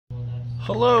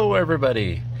Hello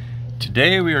everybody!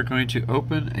 Today we are going to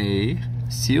open a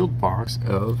sealed box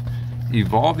of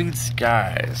Evolving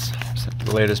Skies.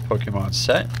 The latest Pokemon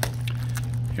set.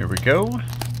 Here we go.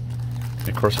 And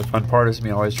of course the fun part is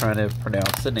me always trying to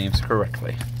pronounce the names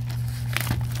correctly.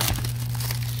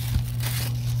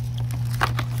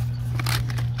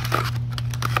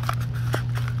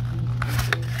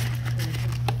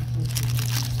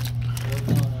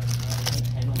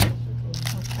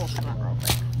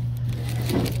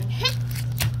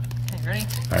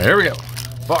 Alright, here we go.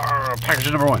 Package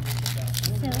number one.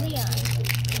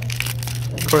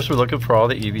 Of course, we're looking for all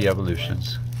the Eevee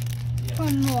evolutions. For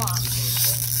more.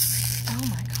 Oh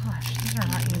my gosh, these are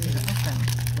not easy to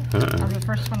open. The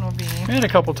first one will be... And a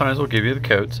couple times we'll give you the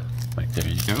codes. Like, there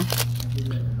you go.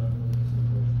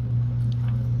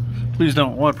 Please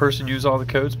don't one person use all the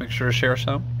codes. Make sure to share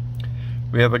some.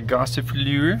 We have a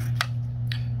Gossifleur,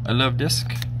 a Love Disc,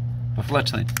 a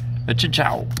Fletchling, a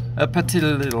Chinchou, a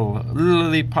Petilil,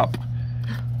 Lillipup,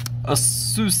 a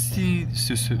Suicune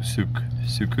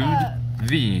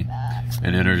V,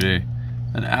 an Energy,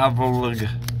 an Avolug,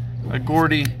 a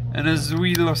Gordy, and a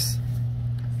Zuelos.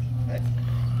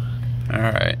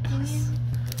 Alright.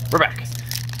 We're back.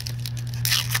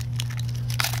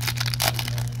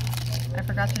 I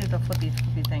forgot to do the flippy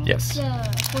thing. Yes.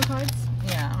 The 4 cards?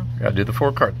 Yeah. Gotta do the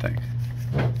 4 card thing.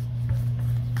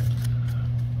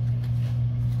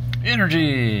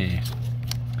 Energy.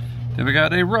 Then we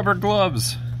got a Rubber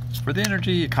Gloves for the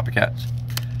Energy, a Copycat,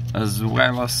 a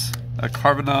Zuelos, a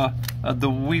Carvana, a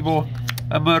Dweeble,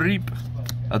 a Mareep,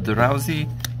 a Drowsy,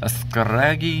 a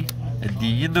Scraggy, a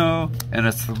Dino, and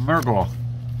a Smeargle.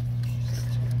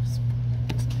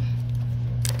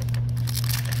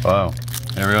 Wow.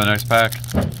 There we go, next pack.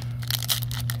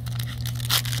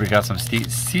 We got some seat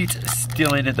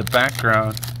stealing in the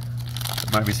background.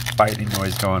 There might be some fighting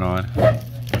noise going on.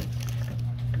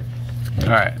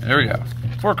 Alright, there we go.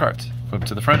 4 cards. Flip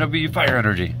to the front, it'll be Fire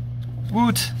Energy.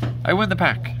 Woot! I win the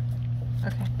pack.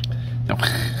 Okay. No.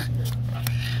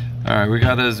 Alright, we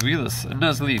got a Zuelos, a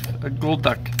Nuzleaf, a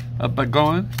Golduck, a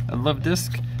Bagon, a Love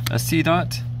Disc, a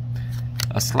Seedot,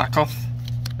 a Slakoth,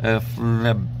 a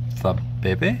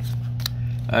Flabébé,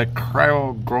 a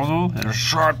Cryogrono, and a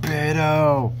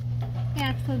Sharpedo.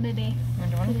 Yeah, it's Flabébé.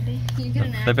 You get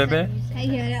an Flabébé? I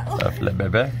hear it. A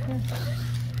Flabébé.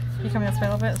 You coming this way a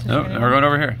little bit? No, we're going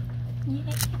over here.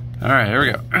 Alright, here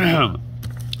we go.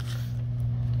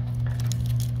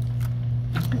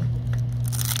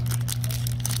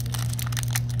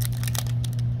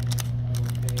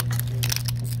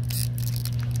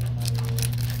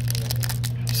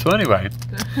 So anyway,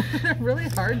 They're really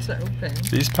hard to open.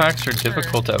 these packs are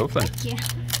difficult to open. Yeah.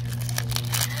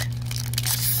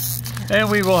 And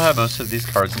we will have most of these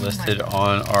cards listed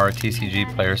on our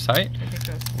TCG player site,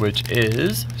 which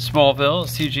is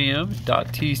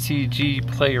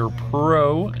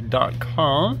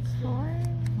smallville.cgm.tcgplayerpro.com.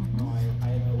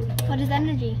 What is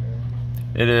energy?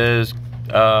 It is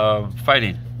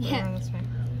fighting. Yeah. This way.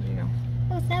 There you go.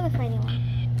 What's the other fighting one?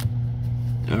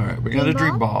 Alright, we got a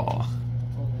Dream Ball.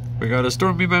 We got a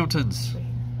Stormy Mountains.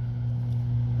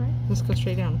 Let's go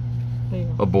straight down. There you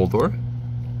go. A Boldor.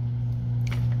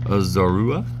 A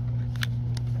Zorua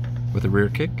with a rear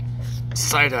kick.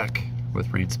 Psyduck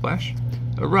with Rain Splash.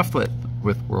 A Rufflet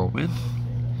with Whirlwind.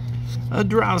 A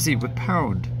Drowsy with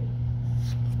Pound.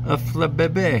 A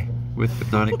Flabébé with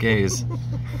Hypnotic Gaze.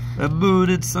 A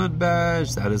Moon and Sun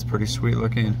Badge. That is pretty sweet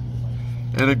looking.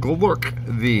 And a Golurk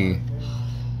V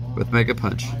with Mega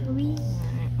Punch.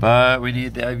 But we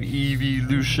need the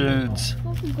evolutions.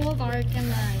 What's the Goldark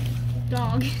and the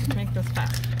dog? Make this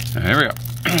fast. Here we go.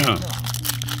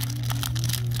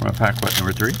 We're on pack what,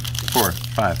 number 3? 4,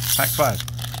 5. Pack 5.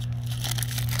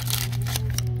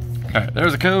 Alright,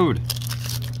 there's a code.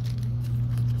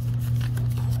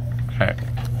 Okay.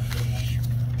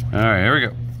 Alright, here we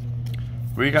go.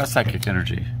 We got Psychic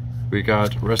Energy. We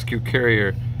got Rescue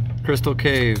Carrier, Crystal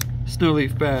Cave,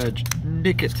 Snowleaf Badge,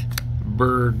 Nickit,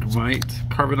 Bergmite,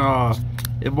 Carvana,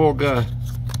 Emolga,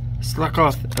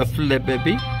 Slakoth, a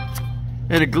Flabébé,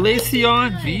 and a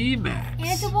Glaceon VMAX. And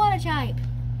it's a water type.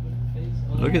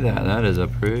 Look at that. That is a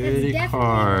pretty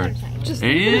card.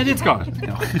 And it's gone.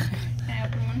 No.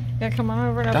 Yeah, come on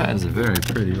over. That is very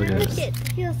pretty. Look at Look this. it.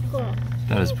 Feels cool.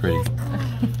 That is pretty.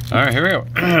 Alright, here we go.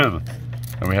 And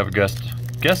we have a guest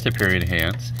appearing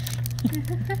hands.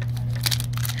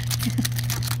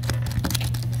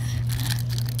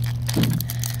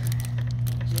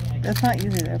 It's not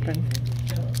easy to open.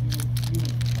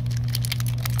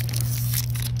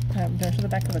 Go to the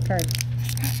back of the card.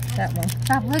 That one.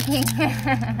 Stop looking.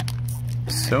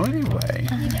 So anyway.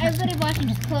 Everybody watching,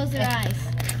 just close their eyes.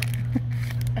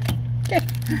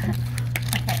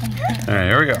 Alright,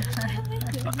 here we go.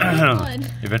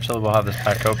 Good. Eventually we'll have this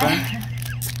pack open.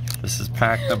 This is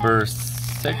pack number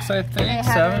 6, I think.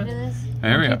 7.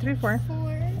 Here we 1, go. 2, 3, 4.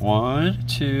 1,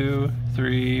 2,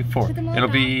 3, 4. Put them all It'll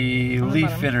down. be On the leaf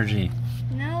bottom. energy.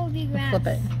 No, it'll be grass. Flip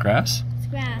it. Grass? It's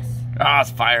grass. Ah,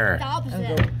 it's fire. The And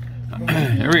opposite. go.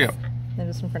 Here we go. And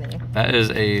just in front of you. That is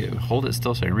a, hold it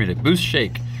still so I can read it. Boost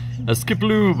shake. A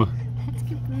skiploom. Let's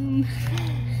keep them.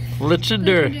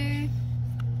 Fletchender.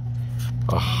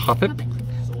 A hoppip.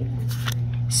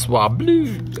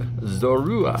 Swablu.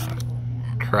 Zorua.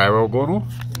 Cryrogonal.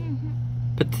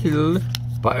 Patil.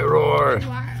 Pyroar.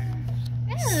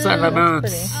 Salamence.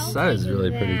 pretty. That is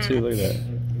really pretty too. Look at that.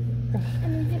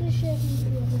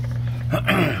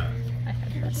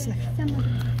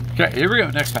 Okay, here we go.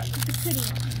 Next pack.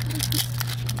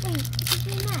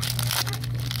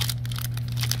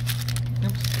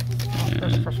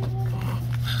 There's the first one.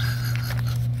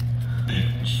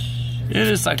 It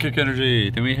is Psychic Energy.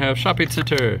 Then we have Shopping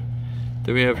Center.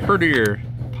 Then we have Herdier,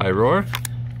 Pyroar,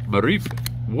 Mareep,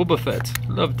 Wobbuffet,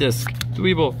 Love Disc,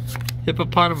 Dweeble,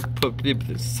 Hippopotamus,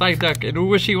 Psyduck, and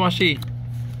Wishy Washy.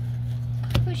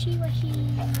 Wishy washy.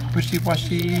 Wishy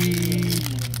Washy.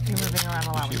 You're moving around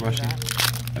a lot when you do Wishy-washy.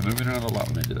 that. I'm moving around a lot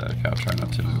when I do that. Okay, I'll try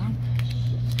not to move.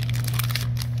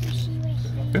 Wishy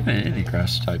We have any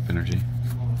grass type energy.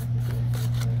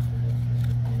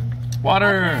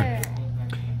 Water.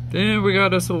 Then we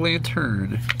got us a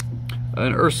Lantern,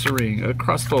 an Ursaring, a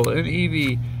Crustle, an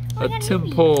Eevee, Oh, I a got an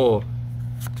Temple,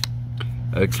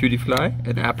 a Cutiefly,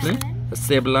 an Applin, a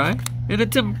Sableye, and a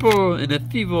Temple, and a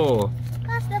Thievul.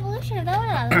 That's the evolution of the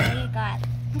one that we got.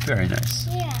 Very nice.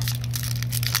 Yeah.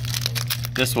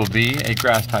 This will be a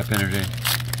grass type energy,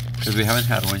 because we haven't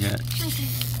had one yet.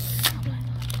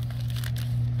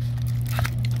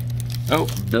 Oh,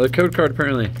 another code card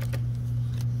apparently.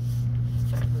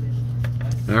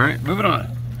 Alright, moving on.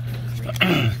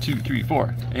 2, 3,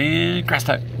 4. And grass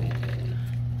type.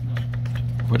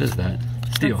 What is that?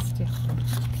 Steel. That's steel.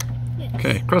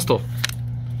 Okay, Crustle.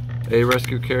 A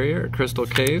Rescue Carrier, a Crystal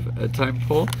Cave, a Time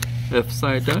Pole, a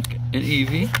Psyduck, an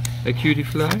Eevee, a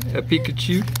Cutiefly, a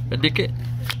Pikachu, a Nickit,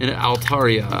 and an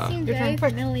Altaria. Seems Your very turn,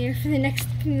 quick. familiar for the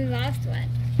last one.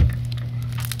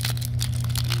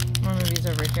 I'll move these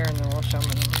over here and then we'll show them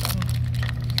when we're done.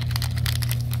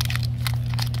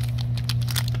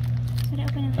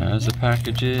 As the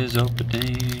package is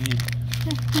opening.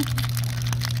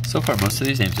 So far, most of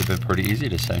these names have been pretty easy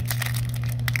to say.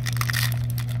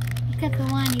 Except the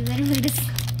one you literally just.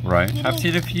 Right. I've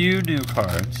seen a few new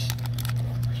cards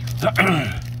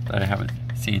that I haven't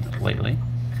seen lately.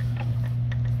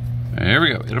 Here we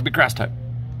go. It'll be grass type.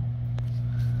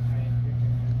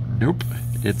 Nope.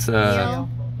 It's Steel.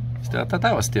 Steel. I thought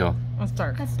that was steel. It's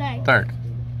dark. That's dark. Dark.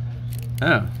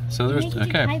 Oh, so there's Make the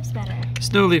okay. pipes better.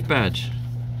 Snowleaf badge.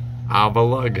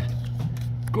 Avalug.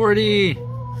 Gordy.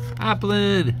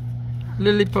 Applin.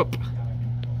 Lillipup.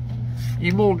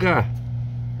 Emolga.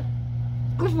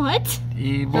 What?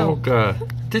 Emolga.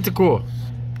 Tentacle.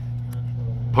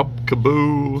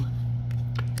 Pumpkaboo.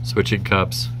 Switching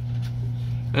cups.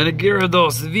 And a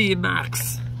Gyarados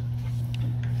VMAX.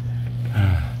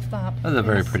 Stop. That's a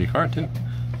very pretty card too.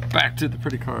 Back to the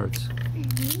pretty cards.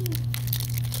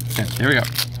 Okay, here we go.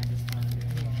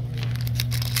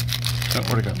 Oh,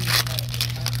 where'd it go?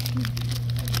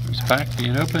 There's pack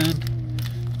being opened.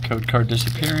 Code card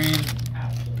disappearing.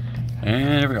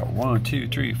 And here we go. 1, 2,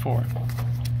 3, 4.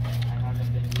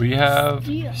 We have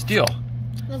Steel.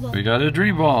 We got a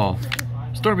Dream Ball.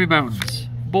 Stormy Mountains.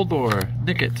 Bulldor.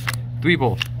 Nickit.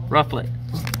 Dweeble. Rufflet.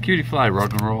 Cutiefly.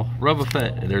 Rock'n'Roll.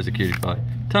 Wobbuffet. And there's a Cutiefly.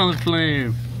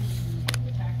 Talonflame.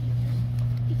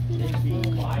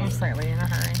 I'm slightly in a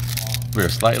hurry. We are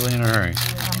slightly in a hurry.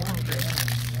 I'm hungry.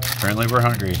 Apparently we're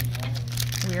hungry.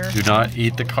 Weird. Do not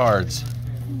eat the cards.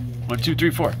 1, 2, 3,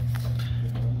 4.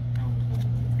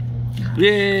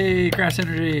 Yay! Grass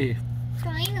Energy.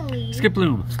 Finally.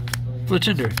 Skiploom.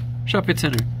 Fletchender. Shopping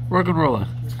Center. Rock'n'Rolla.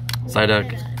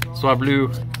 Psyduck. Swablu.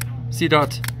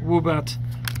 Seedot. Woobat.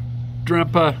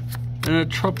 Drampa. And a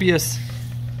Tropius.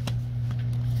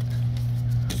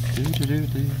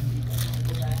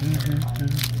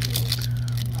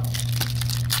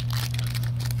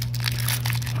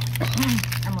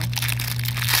 I'm like,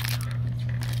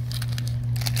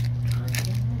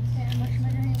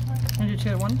 can you do 2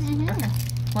 at once? Okay.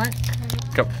 What?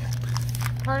 Go.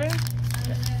 Pardon?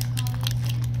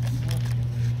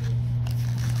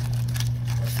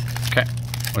 Okay.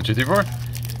 1, 2, 3, 4.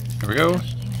 Here we go. How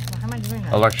am I doing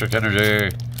that? Electric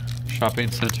Energy.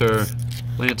 Shopping Center.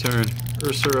 Lantern.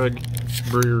 Ursaring.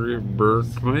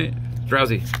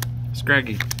 Drowsy.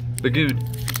 Scraggy. Lagoon.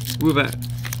 Woobat.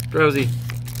 Drowsy.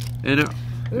 And a,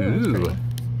 Ooh, ooh. pretty.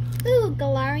 Ooh,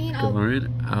 Galarian. Oh, Galarian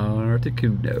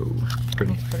Articuno.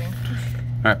 Pretty. That's pretty.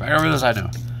 Alright, back over to the side now.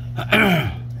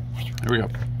 Here we go.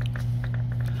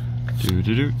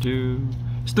 Do.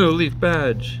 Snowleaf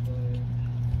Badge.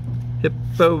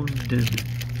 Hippodon.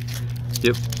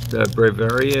 Yep.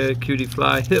 Bravaria, Cutie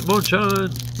Fly, Hitmonchan,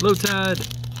 Lotad,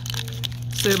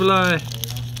 Sableye,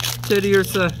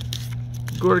 Teddiursa,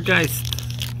 Gourgeist,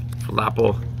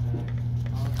 Flapple.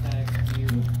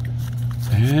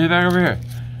 And back over here.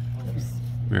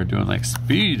 We're doing like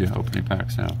speed opening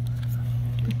packs now.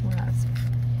 Yes.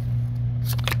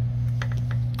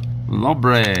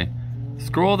 Lombre,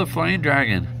 Scroll the Flying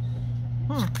Dragon,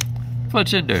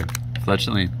 Fletchinder,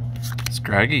 Fletchling,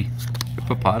 Scraggy,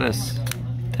 Hippopotas,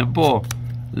 Temple,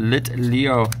 Lit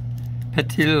Leo,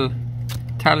 Petil,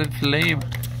 Talonflame.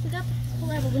 we got the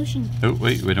full evolution. Oh,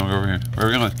 wait, we don't go over here. Where are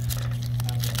we going?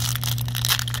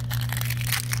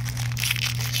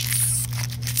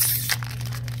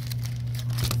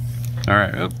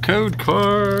 Alright, oh, code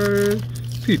card.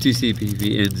 PTC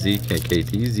PVNZ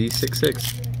KKT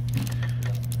Z66.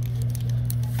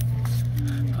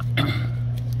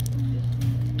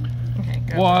 Okay,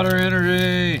 good. Water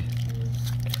Energy.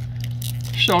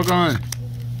 Shelgon.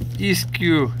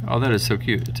 Easkew. Oh, that is so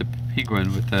cute. It's a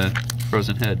penguin with a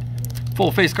frozen head.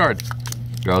 Full face guard.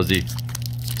 Drowsy.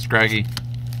 Scraggy.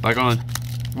 Bagon.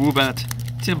 Woobat.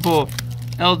 Temple.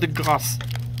 Eldegoss.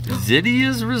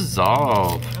 Zinnia's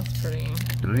Resolve. That's pretty.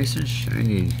 Nice and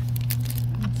shiny.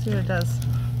 Let's see what it does.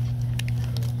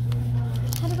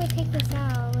 How do I take this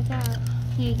out without?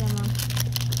 Here you go, Mom.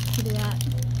 You do that.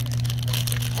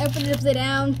 Open it upside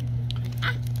down.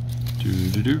 Okay,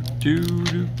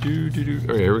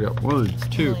 here we go. 1,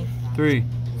 2, 3,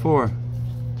 4.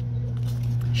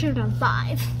 Should have done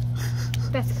 5.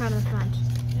 Best card of the front.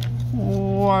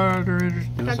 Water Energy.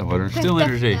 No, that's not water. Still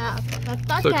Energy.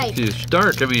 That's So okay. confused.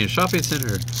 Dark, I mean, Shopping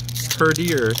Center.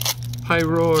 Herdier.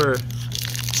 Pyroar.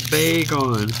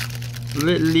 Bagon.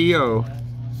 Lit Leo.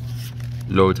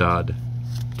 Lotad.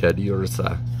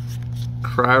 Teddiursa.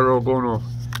 Cryrogono.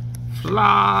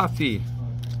 Fluffy.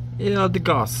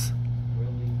 Eldegoss.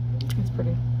 It's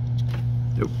pretty.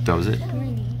 Nope, that was it.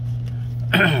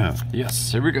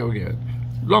 Yes, here we go again.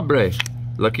 Lombre.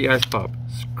 Lucky Ice Pop.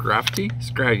 Scrafty.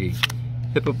 Scraggy.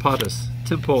 Hippopotas.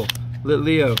 Temple. Lit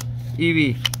Leo.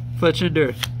 Eevee.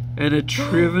 Fletchinder. And a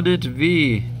Trivenant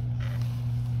V.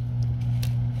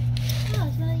 Oh,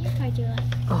 it's not your card you like.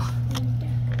 Oh.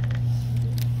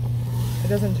 It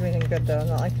doesn't do anything good though,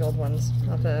 not like the old ones.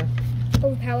 Not the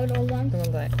Overpowered old one.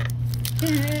 ones I.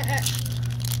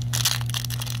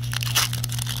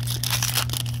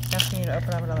 Asking you to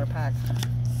open up another pack.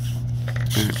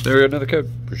 There we go, another code.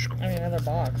 I mean, another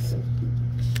box.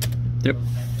 Yep.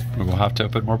 We will have to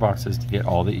open more boxes to get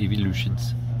all the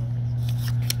evolutions.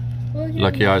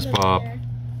 Lucky Eyes Pop.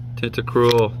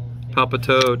 Tentacruel.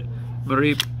 Palpitoad.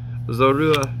 Mareep.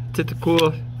 Zorua.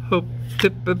 Tentacool. Hope.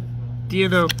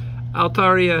 Dino.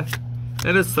 Altaria.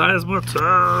 And a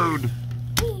Seismitoad.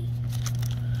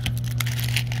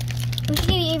 We should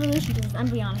give you evolution because it's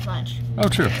Umbreon bunch. Oh,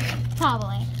 true.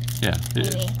 Probably. Yeah.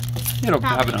 Maybe. It'll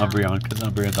have an Probably Umbreon because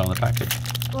Umbreon's on the package.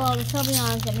 Well, the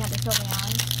Sylveons didn't have the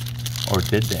Sylveons. Or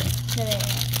did they? So they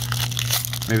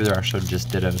Maybe they're actually just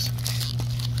dittos.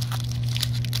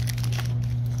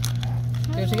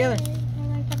 Do it together. How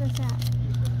do I cut this out?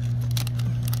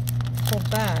 Pull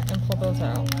that and pull those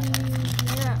out.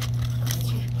 Yeah.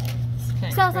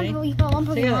 Okay, So ready? some people one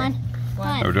Pokemon.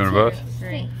 Are we doing them both?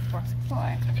 3,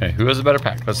 4. Okay, who has a better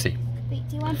pack? Let's see. 3,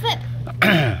 2, 1, flip.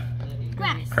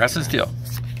 Grass. Grass and Steel.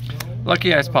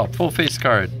 Lucky Ice Pop, Full Face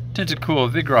Card. Tentacool,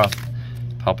 Vigroth.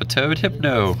 Palpitoad,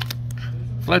 Hypno.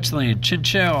 Fletchling,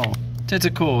 Chinchou.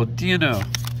 Tentacool, Dino.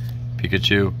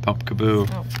 Pikachu, Pumpkaboo.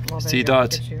 Oh, well, there you Sea go,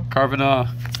 Dot, Pikachu. Carvanah,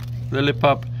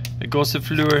 Lillipup,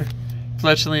 Gossifleur,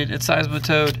 Fletchling, and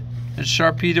Seismitoad, and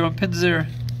Sharpedo and Pinsir.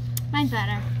 Mine's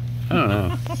better. I don't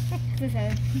know. This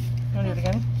is. You want to do it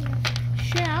again?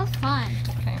 Sure, that was fun.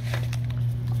 Okay.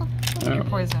 What's Oh. your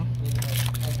poison?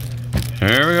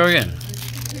 Here we go again.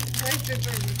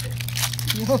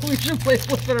 We should play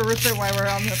Flip It or Rip It while we're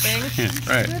on the thing.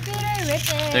 Right. Rip it or rip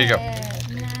it. There you go.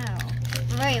 No.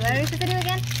 Wait, what are we supposed to do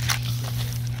again?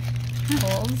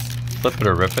 Holds. Flip it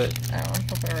or rip it. Oh,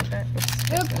 Flip It or Rip It.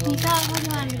 Oops. Oop, you saw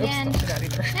Pokemon again. Oops, don't do that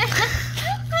either.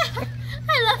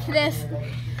 I love this.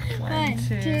 1,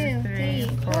 2, 3,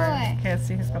 4. Okay, let's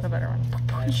see who's got the better one.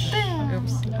 Boom.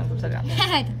 Oops, hands upside down.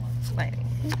 Lightning.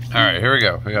 All right, here we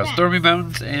go. We got Stormy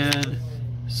Mountains and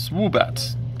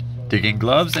Swoobats. Digging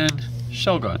Gloves and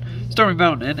Shelgon. Stormy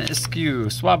Mountain and Askew.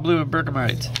 Swablu and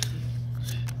Bergamite.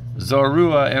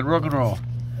 Zorua and Roggenroll.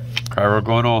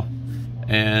 Cryogonal,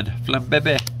 and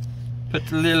Flambebe,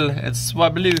 Petalil, and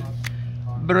Swablu,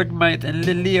 Bergmite, and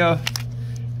Lilio,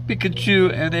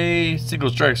 Pikachu, and a single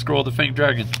strike scroll, the Fang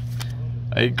Dragon.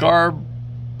 A Garbodor.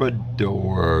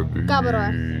 Garbodor.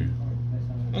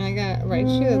 And I got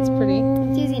Raichu, that's pretty.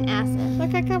 It's using acid.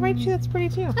 Look, I got Raichu, that's pretty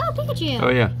too. Oh, Pikachu. Oh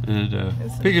yeah, and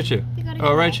Pikachu.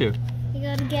 Oh, Raichu. You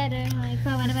go together.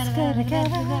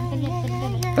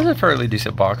 That's a fairly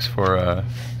decent box for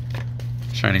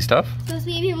shiny stuff. Supposed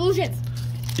to be evolutions.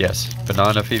 Yes, but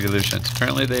not enough evolutions.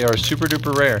 Apparently they are super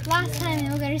duper rare. Last time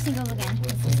we'll go to singles again.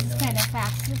 This is kind of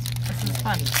fast. This is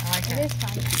fun. I like It it. is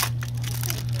fun.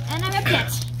 And I ripped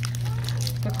it.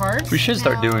 The cards? We should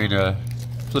start No. doing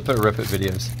flip it or rip it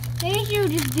videos. Maybe you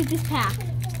should just do this pack.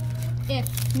 If,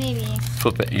 maybe.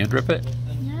 Flip it and rip it?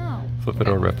 No. Flip it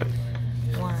or rip it.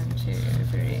 1, 2,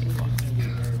 3, 4.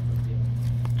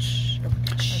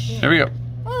 There we go.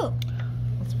 Ooh.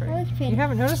 That's That looks pretty. pretty. You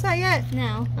haven't noticed that yet?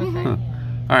 No. Okay.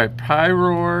 Alright,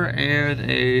 Pyroar and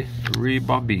a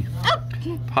Rebombi. Oh!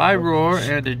 Pyroar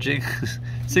and a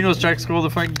single strike scroll, the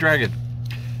Fighting Dragon.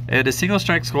 And a single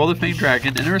strike scroll, the Fighting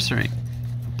Dragon, and Ursaring.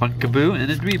 A Punkaboo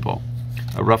and a Dweeble.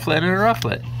 A Rufflet and a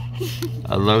Rufflet.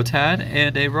 A Lotad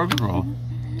and a Roggenroll.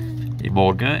 A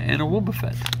Molga and a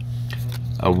Wobbuffet.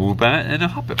 A Woobat and a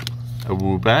Hoppip. A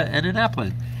Woobat and an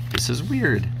Applin. This is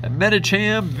weird. A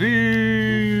Medicham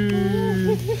V.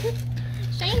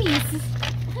 Shinies.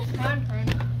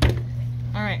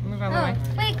 Alright, move out of Oh, the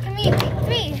way. wait, come here.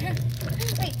 Wait,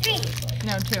 3. Wait, 3.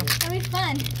 No, 2. That'll be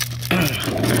fun.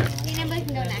 Me and Emily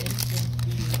can go next.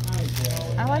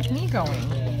 I like me going.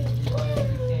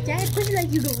 Dad, it's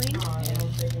like you going.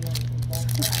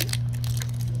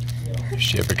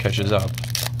 She ever catches up.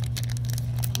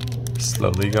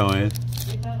 Slowly going.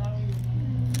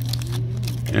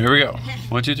 Here we go.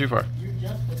 1, 2, 3, 4.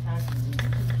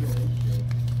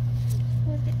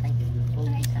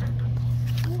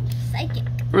 Psychic.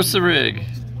 Ursaring.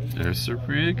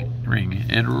 Ursaring Ring.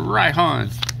 And Raihan.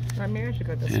 Maybe I should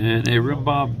go this way. And a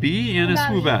Rimbomb B and a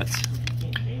Swoobat.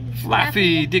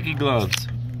 Flaffy Dicky Gloves.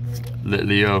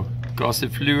 Litleo.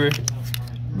 Gossifleur.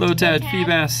 Lotad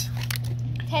Feebas.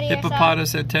 Teddy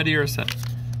Hippopotamus and Teddy Ursa.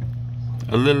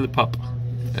 A Lillipup.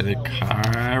 And a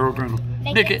Kyogre.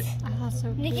 Nickit. Oh,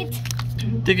 so Nick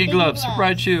it. Dicky Gloves. Gloves.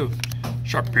 Raichu.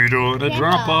 Sharpedo and a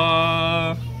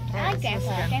Grandpa. Drampa. I like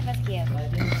Grandpa. Grandpa's cute.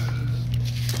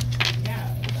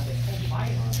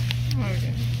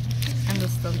 I'm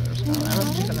just still I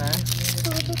was just gonna.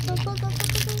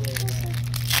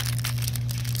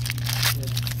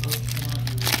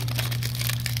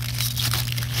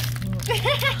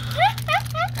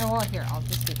 Oh, well, here, I'll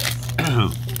just do this.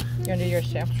 You wanna do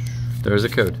yours too? There's a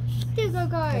code. Two go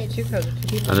cards. There's 2 codes. 2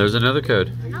 people. And there's another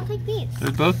code. I'll take these.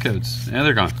 There's both codes. And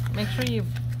they're gone. Make sure you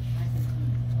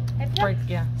break,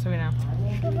 yeah, so we know.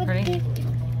 Ready?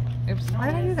 Oops. Why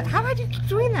did I do that? How did I keep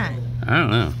doing that? I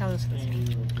don't know. How this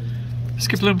is.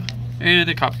 Skiploom and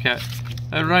a Copycat.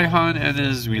 A Raihan and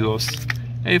a Zweelos.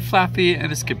 A Flappy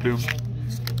and a Skiploom.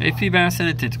 A Feebas and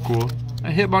a Tentacool.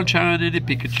 A Hitmonchan and a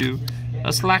Pikachu. A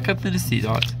Slackup and a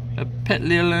Seedot. A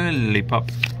Petlil and a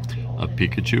Lillipup. A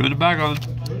Pikachu and a Bagon.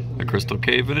 A Crystal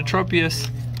Cave and a Tropius.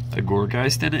 A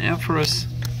Gorgeist and an Ampharos.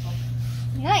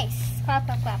 Nice. Clap,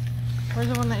 clap, clap. Where's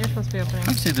the one that you're supposed to be opening? I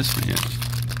haven't seen this one yet.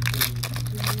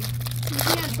 You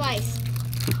can have twice.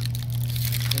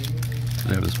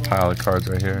 They have this pile of cards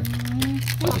right here.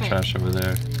 Pile of trash over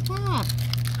there. Stop.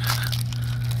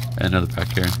 And another pack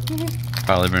here.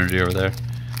 Pile of energy over there.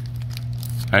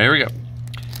 Alright, here we go.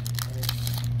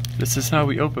 This is how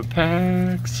we open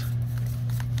packs.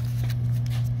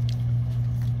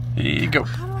 And go.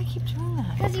 How do I keep doing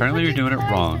that? 'Cause you Apparently put you're doing your it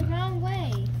cards wrong. the wrong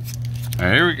way.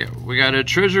 Alright, here we go. We got a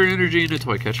Treasure Energy and a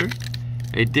Toy Catcher.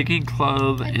 A Digging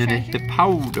Club and a treasure?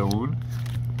 Hippowdon.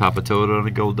 Papatoad and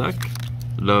a Golduck.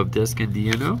 Love Desk and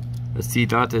Dino. A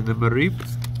Seedot and a Mareep.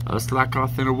 A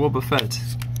Slackoth and a Wobbuffet.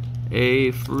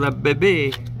 A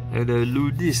Flabebe and a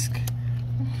Ludisk.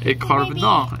 A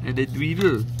Carvanal and a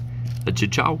Dweevil. A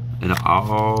Chichow and an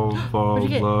What'd you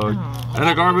get? Alphalug. Oh. And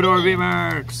a Garbodor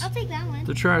VMAX. I'll take that one.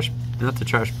 The trash, not the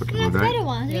trash No, Pokemon, the right? better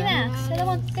one. Yeah. VMAX. The other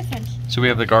one's different. So we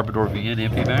have the Garbodor V and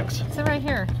VMAX. Sit right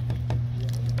here.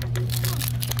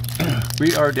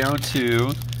 We are down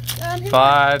to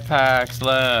 5 packs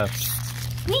left.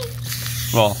 Me.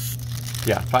 Well,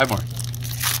 yeah, 5 more.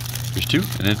 There's 2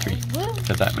 and then 3. Woo.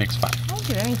 So that makes 5. I don't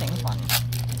do anything fun.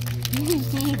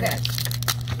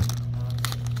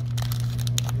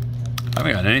 I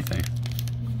haven't got anything.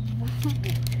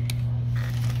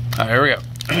 Alright, here we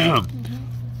go.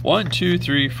 1, 2,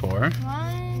 3, 4.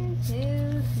 1,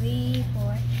 2, 3,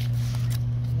 4.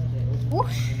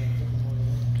 Whoosh.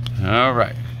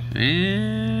 Alright. A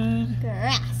And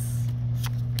Grass.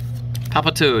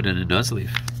 Papa Toad and a Nuzleaf.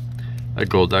 A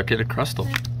Golduck and a Crustle.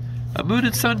 A Moon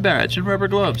and Sun badge and rubber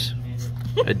gloves.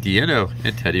 A Diano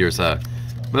and Teddy Ursa.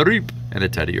 Mareep and a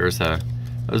Teddy Ursa.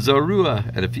 A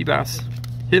Zorua and a Feebas.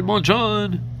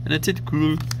 Hitmonchan and a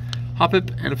Tentacool. Hoppip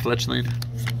and a Fletchling.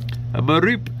 A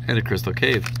Mareep and a Crystal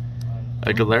Cave.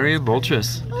 A Galarian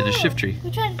Moltres and a Shiftry.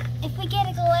 Which one? If we get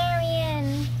a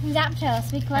Galarian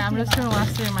Zapdos, we collect Yeah, I'm just doing the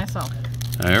last 3 myself.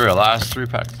 Alright, here are the last 3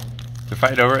 packs. To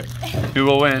fight over it, who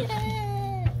will win?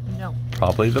 No.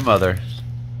 Probably the mother.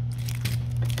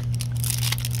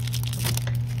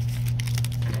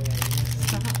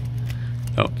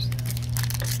 Oops.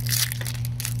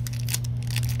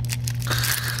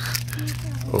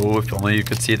 Oh, if only you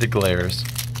could see the glares.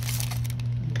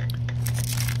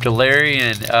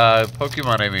 Galarian,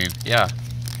 Pokemon, I mean, yeah.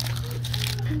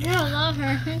 I love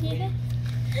her.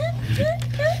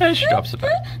 And she drops it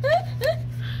back.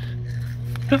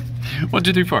 1,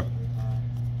 2, 3, 4.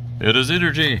 It is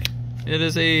energy. It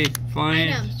is a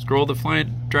flying Item. scroll the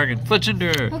flying dragon.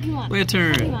 Fletchinder. Pokemon.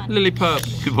 Lantern. Pokemon. Lillipup.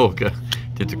 Volca.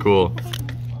 Tentacool.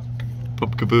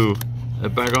 Pumpkaboo. A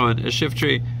Bagon. A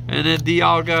Shiftry. And a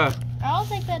Dialga. I'll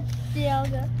take that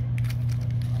Dialga.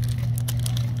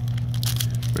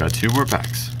 We got 2 more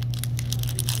packs.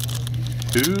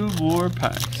 2 more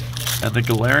packs. And the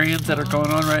Galarians that are going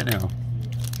on right now.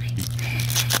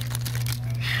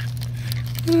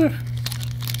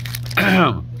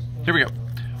 Here we go.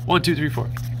 1, 2, 3, 4.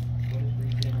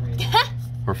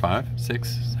 4, 5,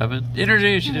 6, 7.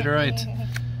 Energy, she did it right.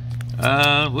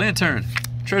 Lantern.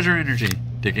 Treasure Energy.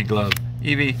 Digging Glove.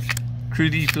 Eevee.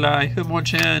 Crudifly.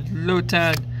 Hitmonchan.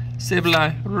 Lotad.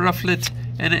 Sableye. Rufflet.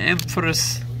 And an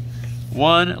Ampharos.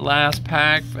 1 last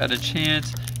pack at a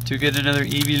chance to get another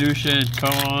Evolution.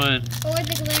 Come on. Or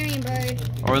the Galarian bird.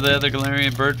 Or the other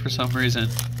Galarian bird for some reason.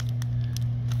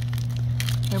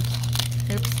 Oops.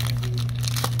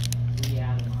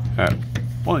 Alright.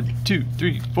 1, 2,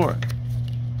 3, 4.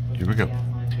 Here we go.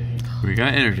 We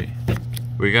got energy.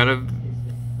 We got a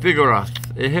Vigoroth,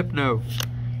 a Hypno,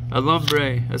 a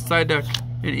Lombre, a Psyduck,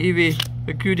 an Eevee,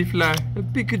 a Cutiefly, a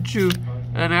Pikachu,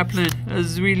 an Applin, a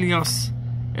Zweilios,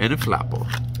 and a Flapple.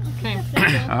 Okay.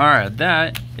 Alright,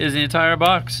 that is the entire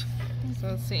box. So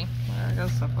let's see. There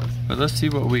goes stuff. But let's see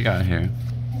what we got here.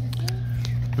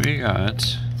 We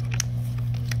got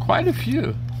quite a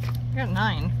few. I got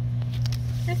 9.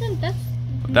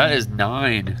 That is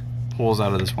 9 pulls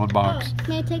out of this one box.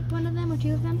 May I take one of them or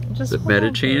 2 of them? Just The hold on,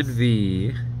 Medicham please.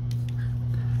 V,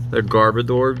 the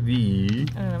Garbodor V,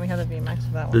 And then we have the VMAX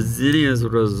for that the one. Zinnia's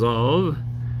Resolve,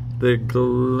 the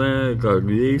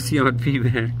Glaceon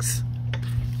VMAX,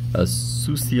 a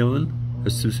Susion, a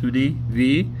Susuni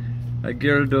V, a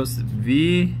Gyarados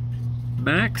V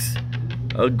Max,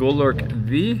 a Golurk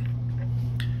V,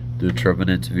 the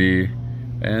Trevenant V,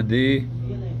 and the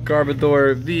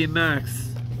Garbodor V Max.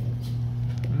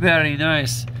 Very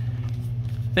nice.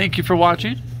 Thank you for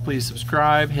watching. Please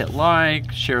subscribe, hit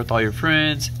like, share with all your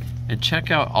friends, and check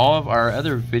out all of our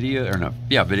other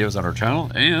videos on our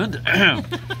channel. And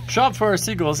shop for our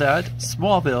singles at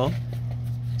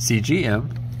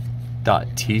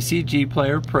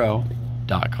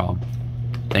smallvillecgm.tcgplayerpro.com.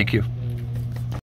 Thank you.